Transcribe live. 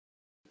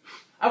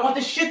I want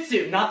the Shih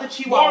Tzu, not the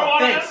Chihuahua.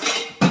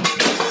 Thanks.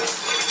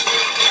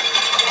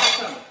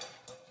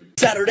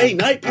 Saturday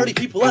night party,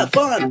 people have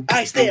fun.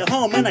 I stay at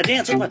home and I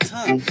dance with my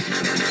tongue.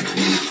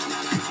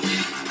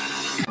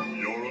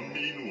 You're a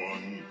mean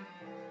one,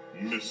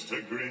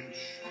 Mr. Grinch.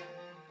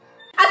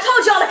 I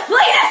told y'all to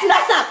clean this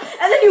mess up,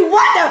 and then you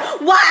wonder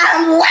why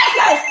I'm like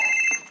this.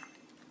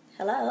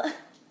 Hello?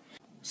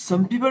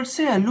 Some people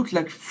say I look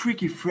like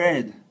Freaky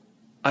Fred.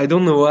 I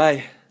don't know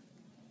why.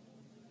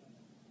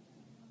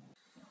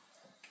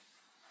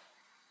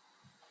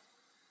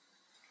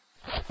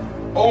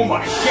 Oh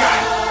my god!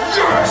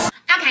 Yes!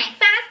 Okay,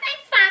 first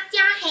things first,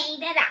 y'all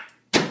hate it up.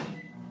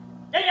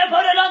 Then you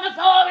put it on the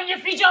floor and you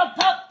feed your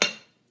pup.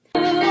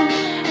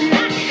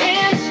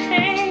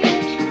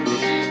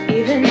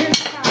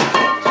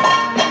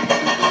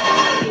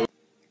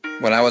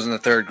 When I was in the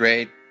 3rd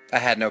grade, I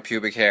had no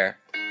pubic hair.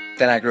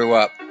 Then I grew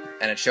up,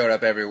 and it showed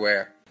up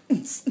everywhere.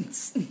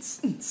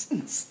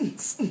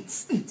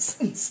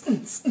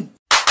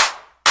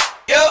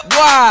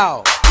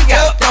 Wow!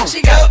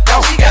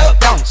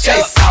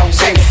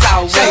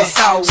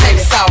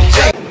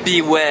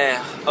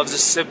 Beware of the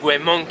subway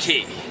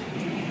monkey.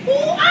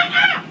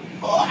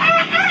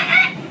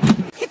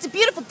 It's a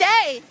beautiful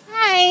day.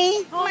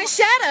 Hi. My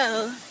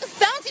shadow. A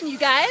fountain, you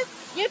guys.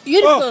 You're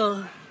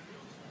beautiful.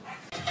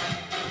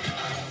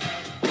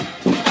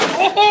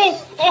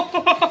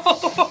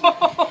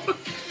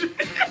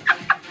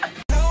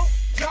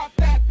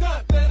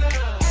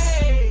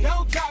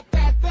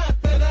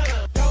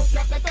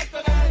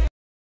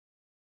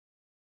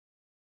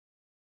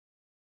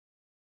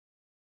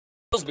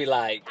 Be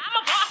like, I'm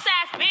a boss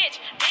ass bitch.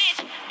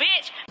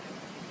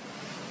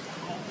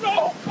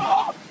 No!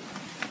 Oh!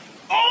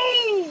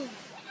 Oh!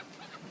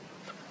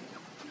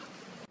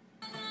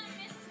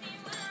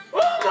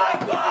 Oh my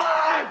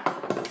god!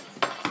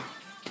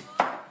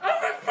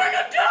 Everything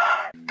I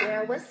died!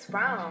 Girl, what's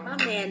wrong? My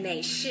man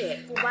ain't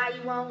shit. Why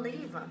you won't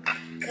leave him?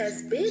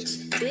 Cause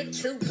bitch, big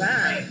too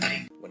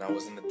blind. When I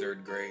was in the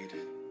 3rd grade,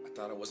 I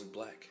thought I wasn't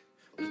black.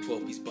 The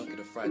 12-piece bucket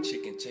of fried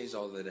chicken changed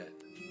all of that.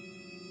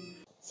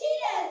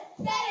 Cheetahs,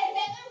 better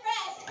than the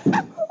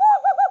rest.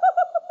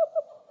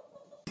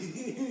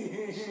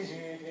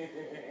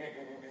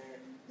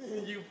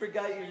 You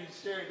forgot your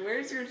shirt.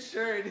 Where's your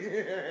shirt?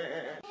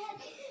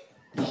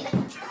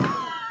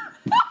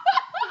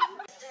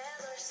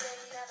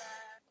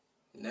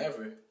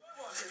 Never.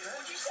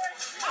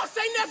 I'll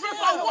say never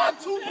if I want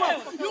to, bro!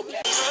 You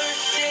can't.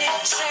 Birthday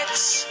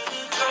sex.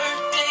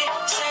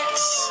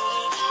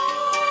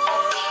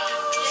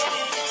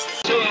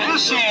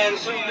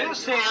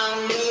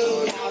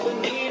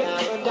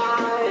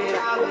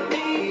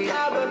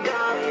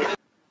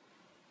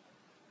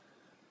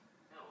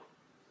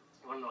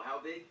 wanna know how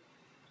big?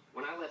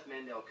 When I left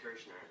Mandel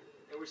Kirshner,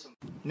 there were some...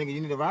 Nigga,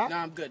 you need a ride?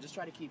 Nah, I'm good. Just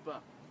try to keep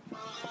up.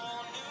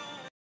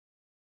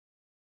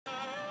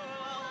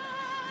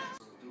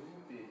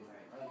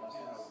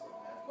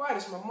 Quiet,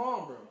 it's my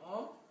mom, bro.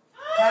 Huh?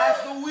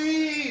 Pass the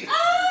weed!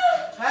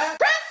 Pass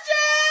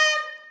Christian!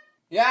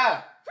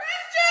 Yeah.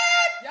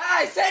 Christian! Yeah,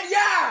 I said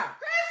yeah!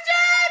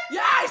 Christian!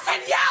 Yeah, I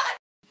said yeah!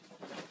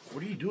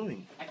 What are you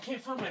doing? I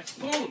can't find my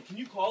phone. Can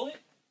you call it?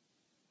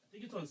 I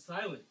think it's on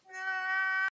silent.